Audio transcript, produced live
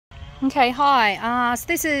Okay, hi. So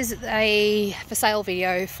this is a for sale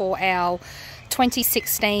video for our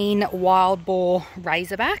 2016 Wild Boar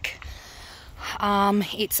Razorback.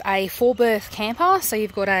 It's a 4-berth camper, so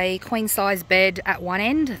you've got a queen size bed at one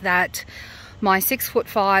end that my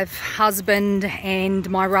 6'5" husband and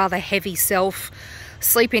my rather heavy self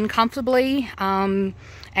sleep in comfortably. And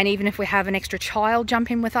even if we have an extra child jump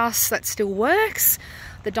in with us, that still works.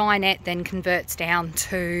 The dinette then converts down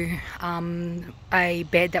to a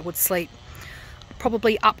bed that would sleep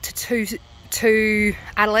probably up to two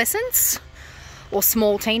adolescents or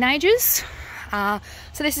small teenagers. So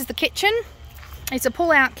this is the kitchen. It's a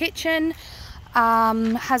pull-out kitchen.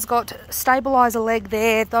 Has got stabilizer leg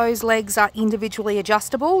there. Those legs are individually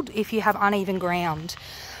adjustable if you have uneven ground.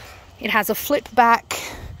 It has a flip back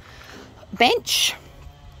bench.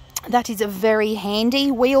 That is very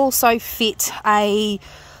handy. We also fit a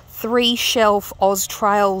 3-shelf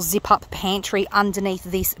Austrail zip-up pantry underneath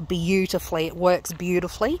this beautifully. It works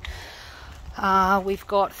beautifully. We've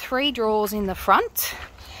got 3 drawers in the front.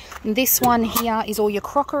 And this one here is all your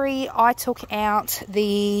crockery. I took out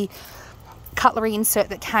the cutlery insert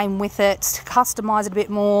that came with it to customize it a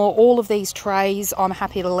bit more. All of these trays I'm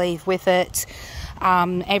happy to leave with it.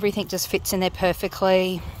 Everything just fits in there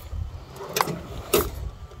perfectly.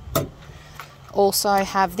 Also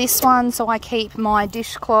have this one, so I keep my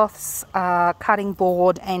dishcloths, cutting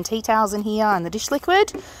board and tea towels in here, and the dish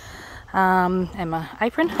liquid, and my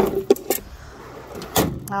apron.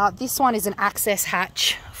 This one is an access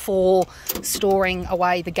hatch for storing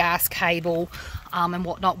away the gas cable and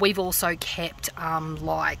whatnot. We've also kept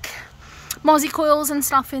like mozzie coils and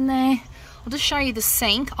stuff in there. I'll just show you the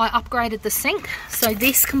sink. I upgraded the sink, so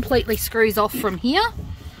this completely screws off from here.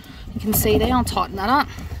 You can see there, I'll tighten that up.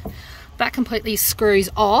 That completely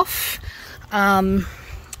screws off, and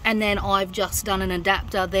then I've just done an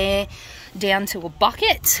adapter there down to a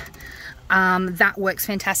bucket. That works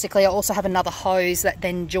fantastically. I also have another hose that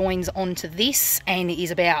then joins onto this and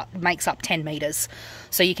is makes up 10 meters,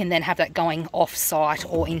 so you can then have that going off site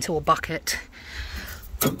or into a bucket.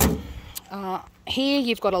 Here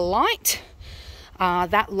you've got a light.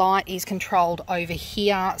 That light is controlled over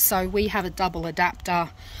here, so we have a double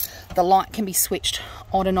adapter. The light can be switched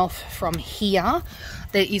on and off from here.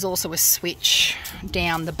 There is also a switch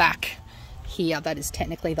down the back here that is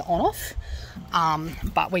technically the on-off,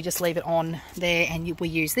 but we just leave it on there and we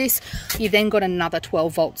use this. You've then got another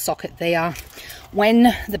 12-volt socket there.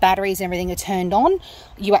 When the batteries and everything are turned on,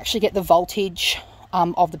 you actually get the voltage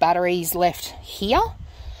of the batteries left here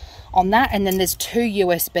on that, and then there's 2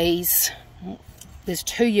 USBs. There's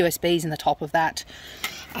 2 USBs in the top of that.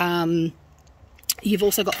 You've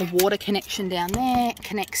also got the water connection down there,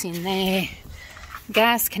 connects in there.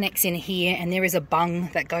 Gas connects in here, and there is a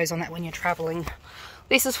bung that goes on that when you're traveling.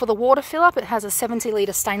 This is for the water fill up. It has a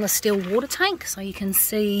 70-litre stainless steel water tank, so you can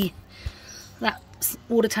see that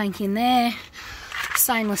water tank in there.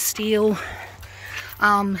 Stainless steel.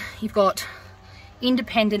 You've got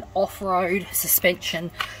independent off-road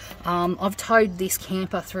suspension. I've towed this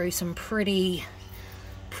camper through some pretty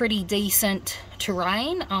decent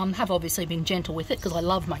terrain. Have obviously been gentle with it because I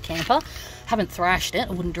love my camper. Haven't thrashed it.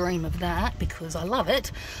 I wouldn't dream of that because I love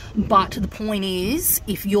it. But the point is,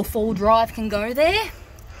 if your 4-drive can go there,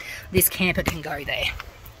 this camper can go there.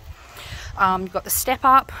 You've got the step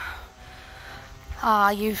up.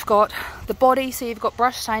 You've got the body, so you've got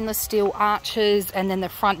brushed stainless steel arches, and then the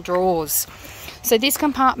front drawers. So this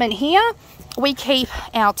compartment here, we keep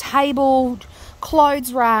our table,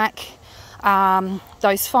 clothes rack,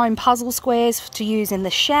 those foam puzzle squares to use in the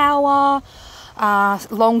shower,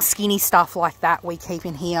 long skinny stuff like that we keep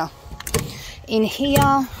in here. In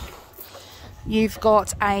here you've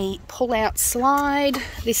got a pull-out slide.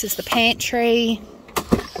 This is the pantry.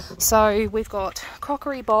 So we've got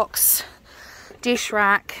crockery box, dish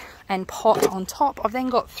rack and pot on top. I've then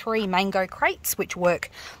got 3 mango crates which work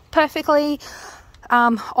perfectly.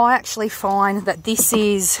 I actually find that this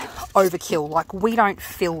is overkill. Like, we don't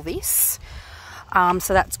fill this,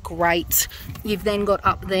 so that's great. You've then got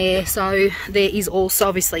up there, so there is also,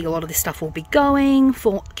 obviously a lot of this stuff will be going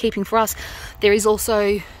for keeping for us. There is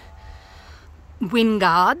also wind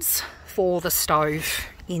guards for the stove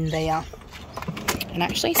in there. And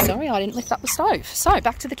actually, sorry, I didn't lift up the stove. So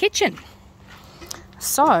back to the kitchen.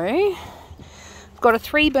 So I've got a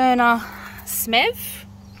 3-burner SMEV.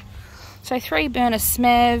 So 3-burner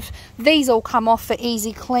SMEV. These all come off for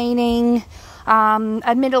easy cleaning.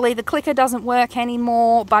 Admittedly, the clicker doesn't work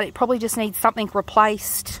anymore, but it probably just needs something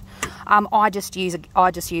replaced. I just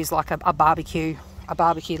use like a barbecue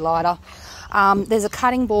lighter. There's a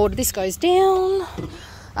cutting board. This goes down.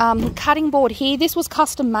 Cutting board here. This was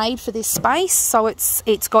custom made for this space, so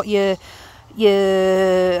it's got your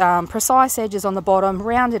precise edges on the bottom,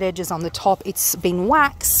 rounded edges on the top. It's been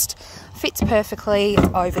waxed, fits perfectly.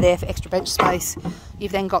 It's over there for extra bench space.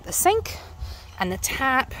 You've then got the sink and the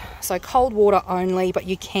tap, so cold water only, but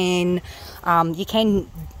you can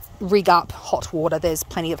rig up hot water. There's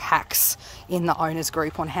plenty of hacks in the owners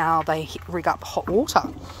group on how they rig up hot water.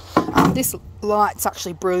 This light's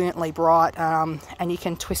actually brilliantly bright, and you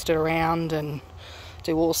can twist it around and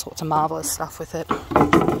do all sorts of marvellous stuff with it.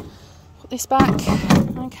 Put this back.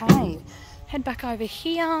 Okay, head back over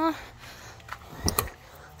here.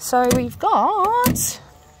 So we've got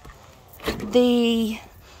the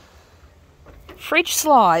fridge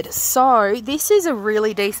slide. So this is a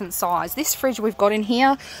really decent size. This fridge we've got in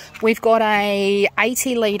here, we've got a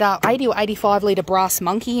 80 or 85 litre brass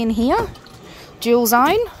monkey in here, dual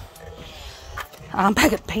zone.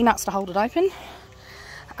 Bag of peanuts to hold it open.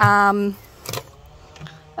 Oh,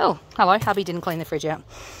 hello, hubby didn't clean the fridge out.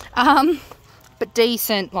 But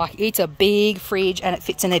decent, like it's a big fridge and it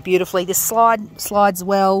fits in there beautifully. This slides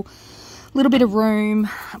well, a little bit of room,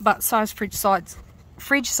 but size fridge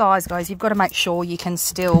size guys, you've got to make sure you can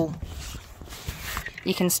still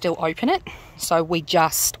open it. So we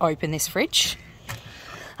just open this fridge.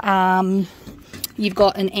 You've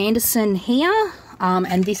got an Anderson here,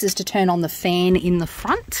 and this is to turn on the fan in the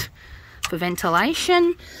front for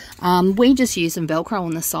ventilation. We just use some Velcro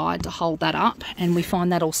on the side to hold that up, and we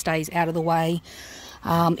find that all stays out of the way.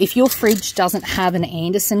 If your fridge doesn't have an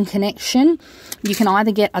Anderson connection, you can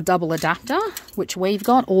either get a double adapter, which we've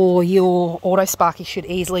got, or your auto sparky should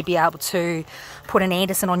easily be able to put an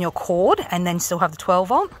Anderson on your cord and then still have the 12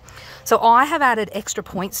 volt. So I have added extra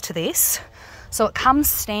points to this. So it comes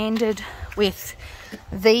standard with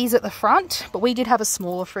these at the front, but we did have a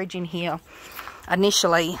smaller fridge in here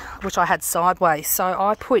initially, which I had sideways. So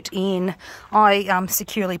I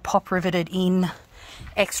securely pop riveted in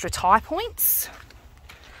extra tie points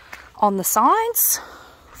on the sides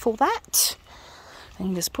for that. And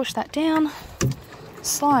you just push that down,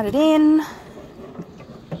 slide it in,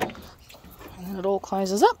 and then it all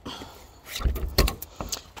closes up.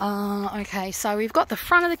 Okay, so we've got the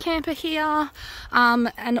front of the camper here.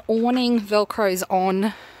 An awning Velcro's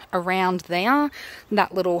on around there.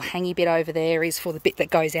 That little hangy bit over there is for the bit that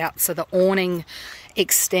goes out, so the awning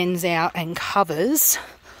extends out and covers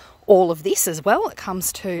all of this as well. It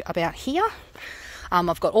comes to about here.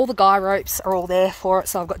 I've got all the guy ropes are all there for it,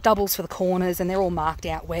 so I've got doubles for the corners and they're all marked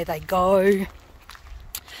out where they go. You've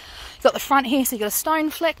got the front here, so you've got a stone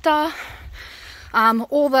flector.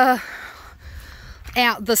 All the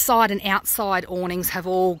side and outside awnings have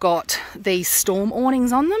all got these storm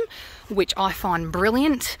awnings on them, which I find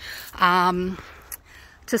brilliant.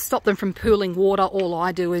 To stop them from pooling water, all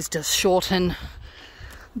I do is just shorten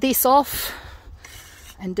this off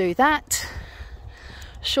and do that.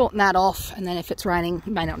 Shorten that off, and then if it's raining,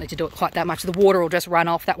 you may not need to do it quite that much. The water will just run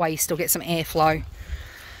off, that way you still get some airflow.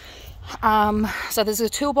 So there's a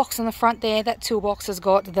toolbox in the front there. That toolbox has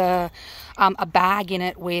got a bag in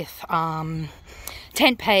it with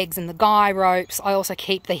tent pegs and the guy ropes. I also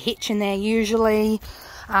keep the hitch in there usually.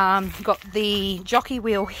 Got the jockey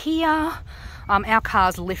wheel here. Our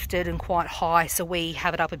car's lifted and quite high, so we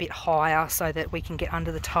have it up a bit higher so that we can get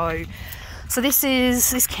under the tow. So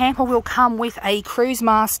this camper will come with a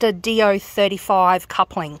Cruisemaster DO35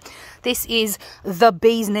 coupling. This is the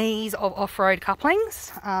bee's knees of off-road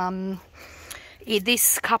couplings.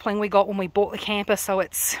 This coupling we got when we bought the camper, so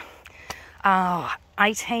it's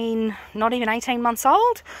 18, not even 18 months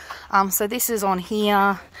old. So this is on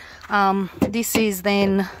here. This is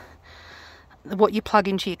then what you plug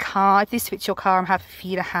into your car. If this fits your car, I'm happy for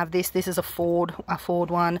you to have this. This is a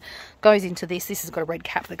Ford one. Goes into this. This has got a red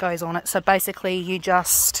cap that goes on it. So basically you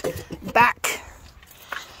just back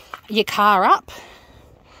your car up,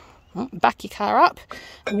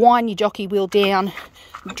 wind your jockey wheel down,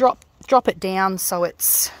 drop it down so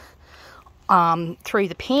it's through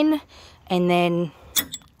the pin, and then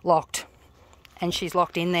locked, and she's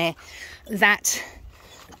locked in there. That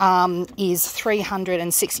is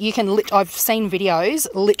 306. You can I've seen videos,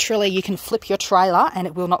 literally you can flip your trailer and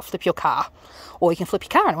it will not flip your car, or you can flip your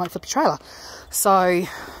car and it won't flip your trailer. So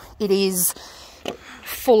it is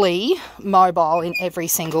fully mobile in every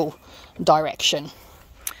single direction.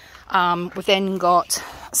 We've then got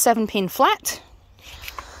 7-pin flat,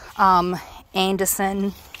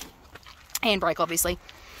 Anderson, handbrake obviously,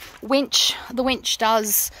 winch. The winch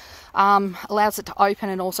does allows it to open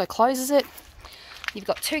and also closes it. You've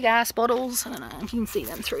got 2 gas bottles. I don't know if you can see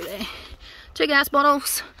them through there. 2 gas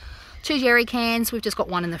bottles, 2 jerry cans. We've just got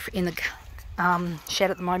one in the shed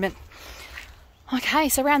at the moment. Okay,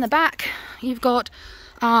 so around the back you've got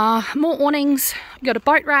more awnings. You've got a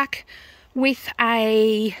boat rack with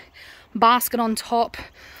a basket on top.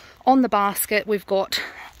 On the basket we've got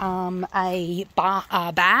a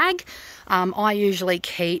bag. I usually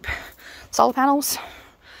keep solar panels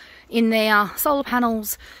in there, solar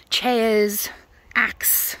panels, chairs,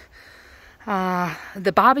 axe.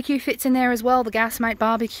 The barbecue fits in there as well, the Gasmate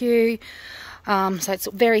barbecue. So it's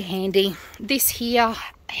very handy. This here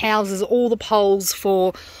houses all the poles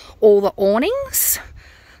for all the awnings.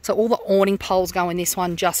 So all the awning poles go in this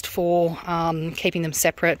one just for keeping them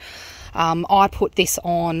separate. I put this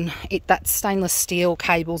on, that stainless steel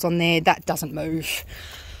cables on there, that doesn't move.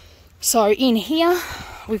 So in here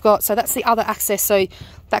we've got, so that's the other access, so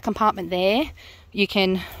that compartment there, you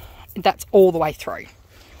can, that's all the way through.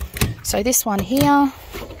 So this one here,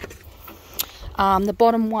 the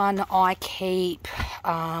bottom one I keep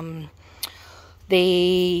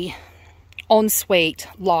the ensuite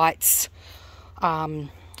lights,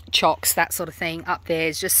 chocks, that sort of thing. Up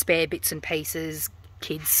there's just spare bits and pieces,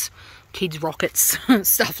 kids rockets,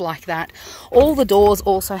 stuff like that. All the doors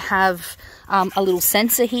also have a little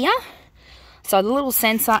sensor here. So the little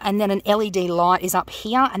sensor, and then an LED light is up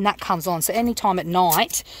here, and that comes on. So anytime at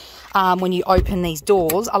night, when you open these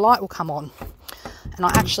doors, a light will come on. And I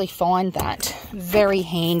actually find that very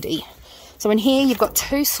handy. So in here you've got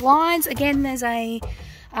 2 slides. Again, there's a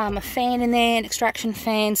fan in there, an extraction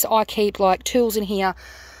fan. So I keep like tools in here,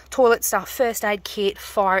 toilet stuff, first aid kit,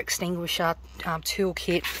 fire extinguisher, tool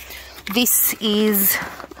kit. This is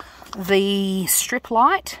the strip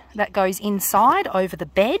light that goes inside over the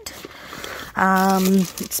bed.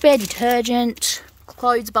 Spare detergent,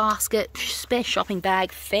 clothes basket, spare shopping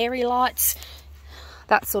bag, fairy lights,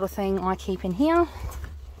 that sort of thing I keep in here.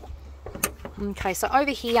 Okay, so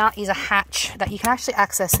over here is a hatch that you can actually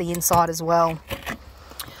access the inside as well.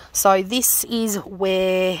 So this is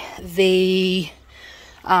where the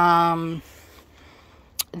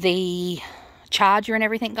charger and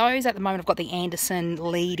everything goes. At the moment I've got the Anderson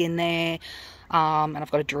lead in there, and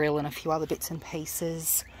I've got a drill and a few other bits and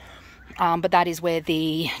pieces. But that is where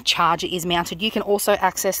the charger is mounted. You can also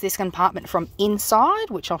access this compartment from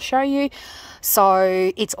inside, which I'll show you.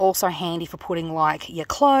 So it's also handy for putting like your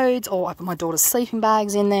clothes, or I put my daughter's sleeping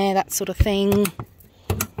bags in there, that sort of thing.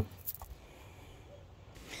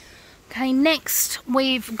 Okay, next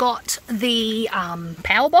we've got the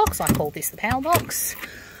power box. I call this the power box.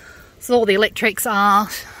 So all the electrics are,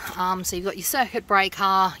 so you've got your circuit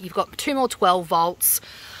breaker, you've got 2 more 12 volts.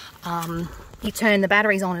 You turn the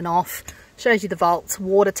batteries on and off, shows you the volts,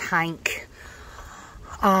 water tank.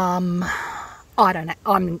 I don't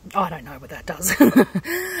know what that does.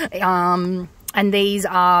 And these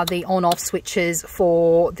are the on-off switches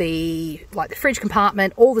for the fridge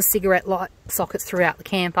compartment, all the cigarette light sockets throughout the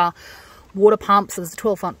camper, water pump, so there's a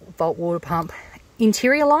 12 volt water pump,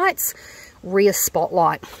 interior lights, rear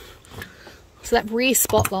spotlight. So that rear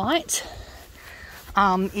spotlight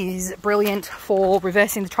is brilliant for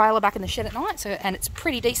reversing the trailer back in the shed at night. So, and it's a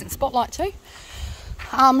pretty decent spotlight too.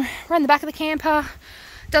 Around the back of the camper,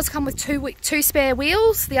 does come with two spare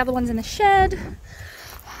wheels. The other one's in the shed.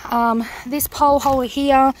 This pole holder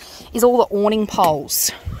here is all the awning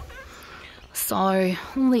poles. So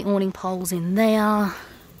all the awning poles in there.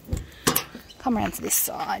 Come around to this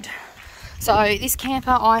side. So this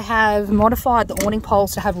camper, I have modified the awning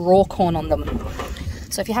poles to have raw corn on them.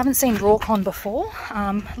 So if you haven't seen raw corn before,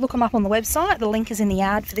 look them up on the website. The link is in the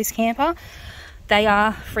ad for this camper. They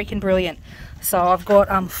are freaking brilliant. So I've got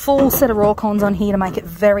a full set of raw corns on here to make it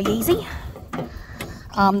very easy.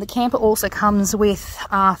 The camper also comes with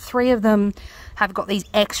 3 of them have got these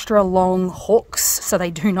extra long hooks so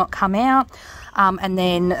they do not come out. And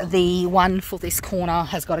then the one for this corner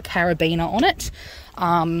has got a carabiner on it.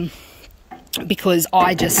 Because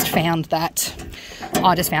I just found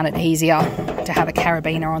it easier to have a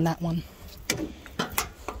carabiner on that one.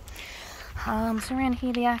 So around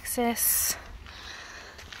here, the access,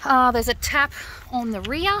 there's a tap on the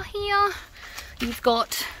rear here. You've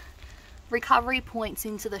got recovery points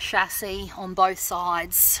into the chassis on both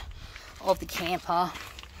sides of the camper.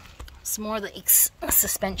 Some more of the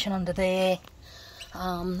suspension under there.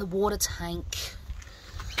 The water tank.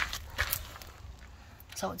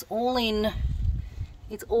 So it's all in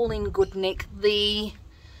good nick. The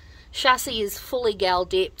chassis is fully gal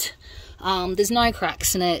dipped. There's no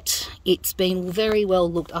cracks in it. It's been very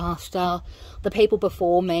well looked after. The people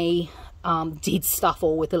before me did stuff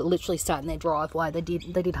all with it. It literally sat in their driveway. They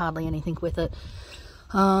did hardly anything with it.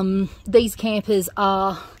 These campers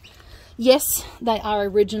are, yes, they are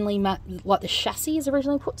originally like the chassis is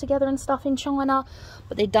originally put together and stuff in China,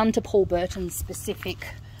 but they're done to Paul Burton's specific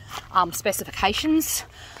specifications.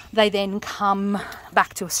 They then come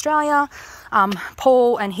back to Australia.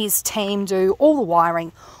 Paul and his team do all the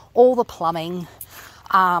wiring, all the plumbing.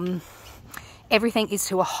 Everything is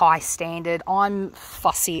to a high standard. I'm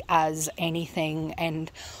fussy as anything, and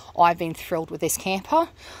I've been thrilled with this camper.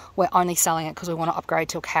 We're only selling it because we want to upgrade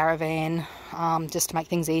to a caravan, just to make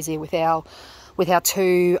things easier with our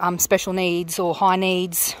two special needs or high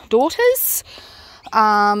needs daughters.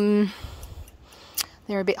 They're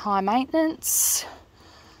a bit high maintenance,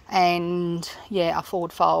 and yeah, a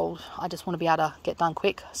forward fold. I just want to be able to get done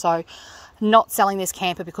quick. So not selling this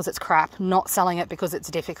camper because it's crap, not selling it because it's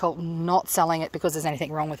difficult, not selling it because there's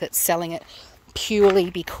anything wrong with it, selling it purely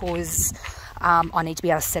because I need to be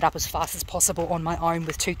able to set up as fast as possible on my own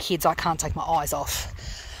with 2 kids. I can't take my eyes off.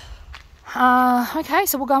 Okay,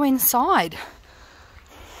 so we'll go inside.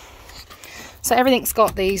 So everything's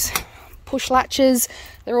got these push latches.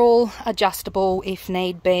 They're all adjustable if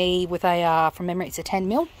need be with a, from memory, it's a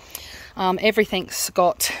 10mm. Everything's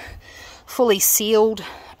got fully sealed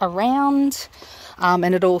around,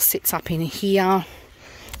 and it all sits up in here.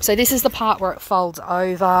 So this is the part where it folds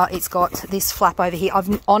over. It's got this flap over here.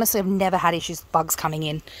 Honestly, I've never had issues with bugs coming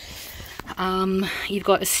in. You've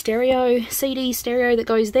got a stereo, CD stereo that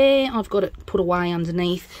goes there. I've got it put away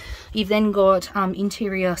underneath. You've then got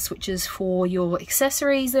interior switches for your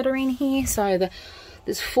accessories that are in here. So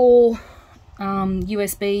there's 4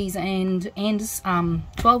 USBs and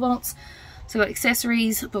 12 volts. So I've got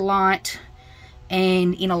accessories, the light,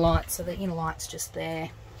 and inner light. So the inner light's just there.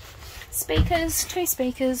 Speakers, 2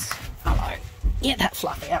 speakers. Hello. Yeah, that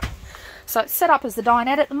fluff out. So it's set up as the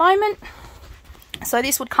dinette at the moment. So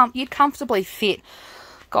this would you'd comfortably fit,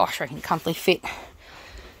 gosh, I reckon you'd comfortably fit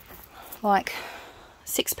like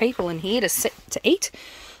 6 people in here to eat.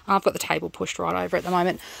 I've got the table pushed right over at the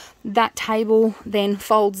moment. That table then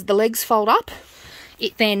folds, the legs fold up.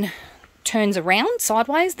 It then turns around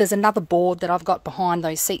sideways. There's another board that I've got behind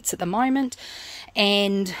those seats at the moment,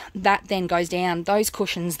 and that then goes down. Those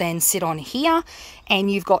cushions then sit on here,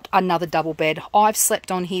 and you've got another double bed. I've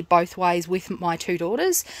slept on here both ways with my 2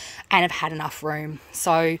 daughters and have had enough room.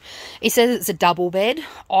 So it says it's a double bed.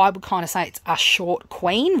 I would kind of say it's a short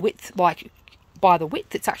queen width, like by the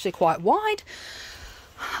width it's actually quite wide.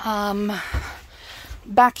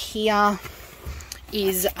 Back here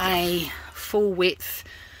is a full width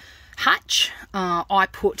hatch. I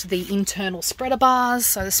put the internal spreader bars,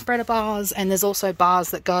 so the spreader bars, and there's also bars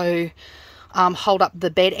that go hold up the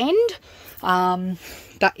bed end,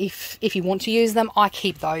 but if you want to use them, I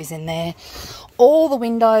keep those in there. All the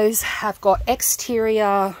windows have got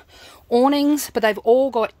exterior awnings, but they've all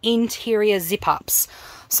got interior zip ups,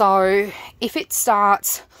 so if it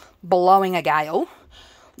starts blowing a gale,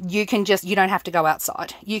 you don't have to go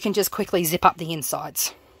outside. You can just quickly zip up the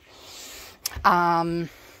insides.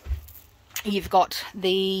 You've got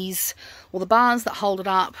these, well, the bars that hold it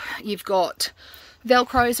up. You've got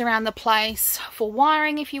velcros around the place for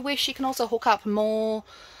wiring if you wish. You can also hook up more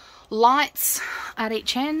lights at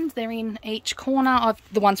each end. They're in each corner.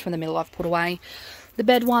 The ones from the middle I've put away. The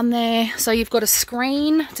bed one there. So you've got a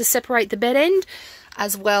screen to separate the bed end,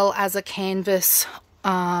 as well as a canvas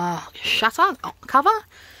shutter cover,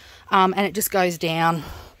 and it just goes down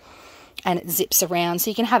and it zips around,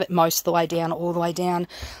 so you can have it most of the way down, all the way down.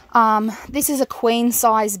 This is a queen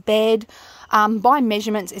size bed. By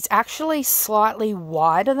measurements, it's actually slightly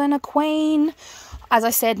wider than a queen. As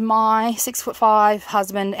I said, my 6'5"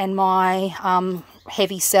 husband and my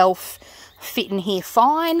heavy self fit in here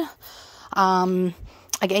fine.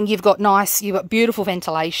 Again, you've got beautiful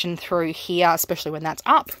ventilation through here, especially when that's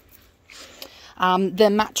up. The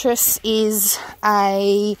mattress is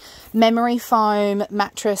a memory foam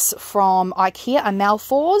mattress from IKEA, a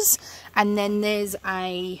Malfours, and then there's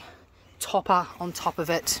a topper on top of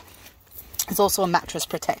it. There's also a mattress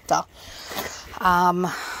protector.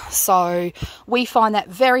 So we find that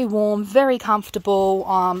very warm, very comfortable.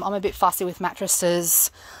 I'm a bit fussy with mattresses.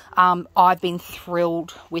 I've been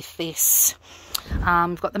thrilled with this.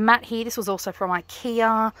 We've got the mat here. This was also from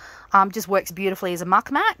IKEA. Just works beautifully as a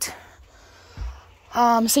muck mat.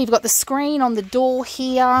 So you've got the screen on the door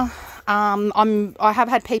here. I have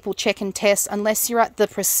had people check and test, unless you're at the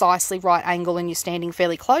precisely right angle and you're standing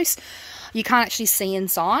fairly close, you can't actually see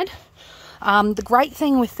inside. The great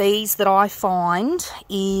thing with these that I find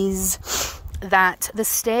is that the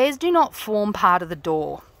stairs do not form part of the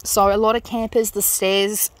door. So a lot of campers, the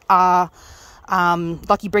stairs are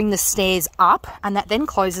like you bring the stairs up and that then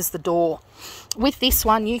closes the door. With this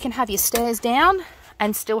one, you can have your stairs down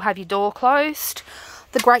and still have your door closed.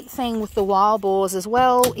 The great thing with the Wild Boars as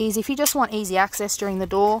well is if you just want easy access during the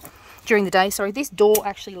day, this door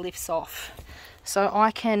actually lifts off. So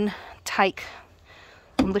I can take,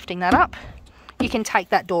 I'm lifting that up. You can take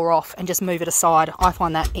that door off and just move it aside. I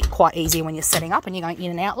find that quite easy when you're setting up and you're going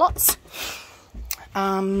in and out lots.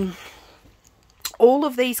 All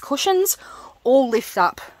of these cushions all lift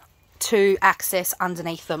up to access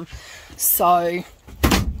underneath them. So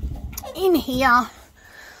in here,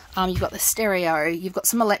 you've got the stereo, you've got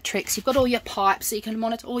some electrics, you've got all your pipes, so you can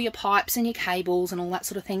monitor all your pipes and your cables and all that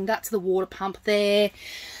sort of thing. That's the water pump there.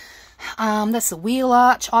 That's the wheel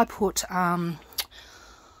arch. I put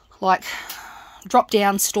like drop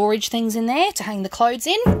down storage things in there to hang the clothes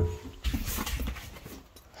in.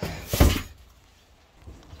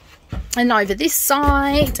 And over this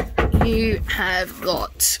side you have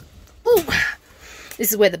got, ooh,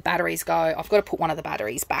 this is where the batteries go. I've got to put one of the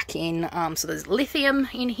batteries back in. So there's lithium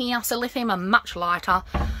in here. So lithium are much lighter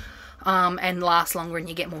and last longer, and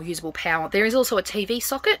you get more usable power. There is also a TV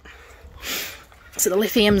socket. So the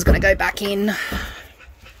lithium's going to go back in.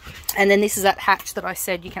 And then this is that hatch that I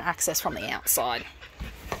said you can access from the outside.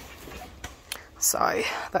 So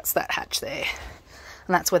that's that hatch there.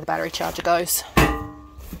 And that's where the battery charger goes.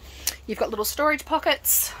 You've got little storage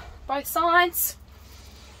pockets both sides.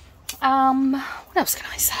 What else can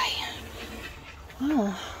I say?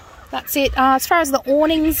 Oh, that's it. As far as the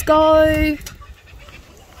awnings go,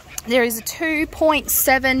 there is a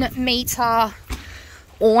 2.7 metre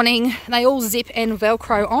awning. They all zip and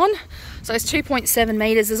velcro on. So it's 2.7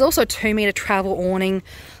 metres. There's also a 2 metre travel awning.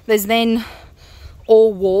 There's then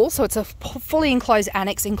all wall, so it's a fully enclosed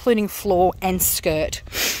annex including floor and skirt.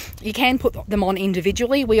 You can put them on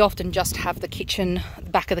individually. We often just have the kitchen,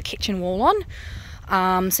 the back of the kitchen wall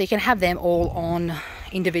on. So you can have them all on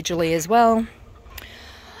individually as well.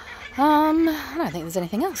 I don't think there's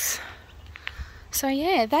anything else. So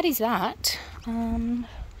yeah, that is that.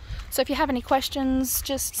 So if you have any questions,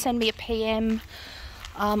 just send me a PM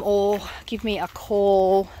or give me a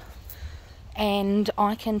call and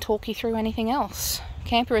I can talk you through anything else.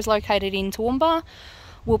 Camper is located in Toowoomba.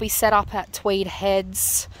 We'll be set up at Tweed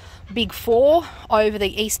Heads Big 4 over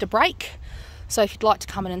the Easter break. So if you'd like to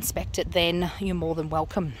come and inspect it, then you're more than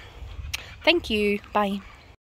welcome. Thank you. Bye.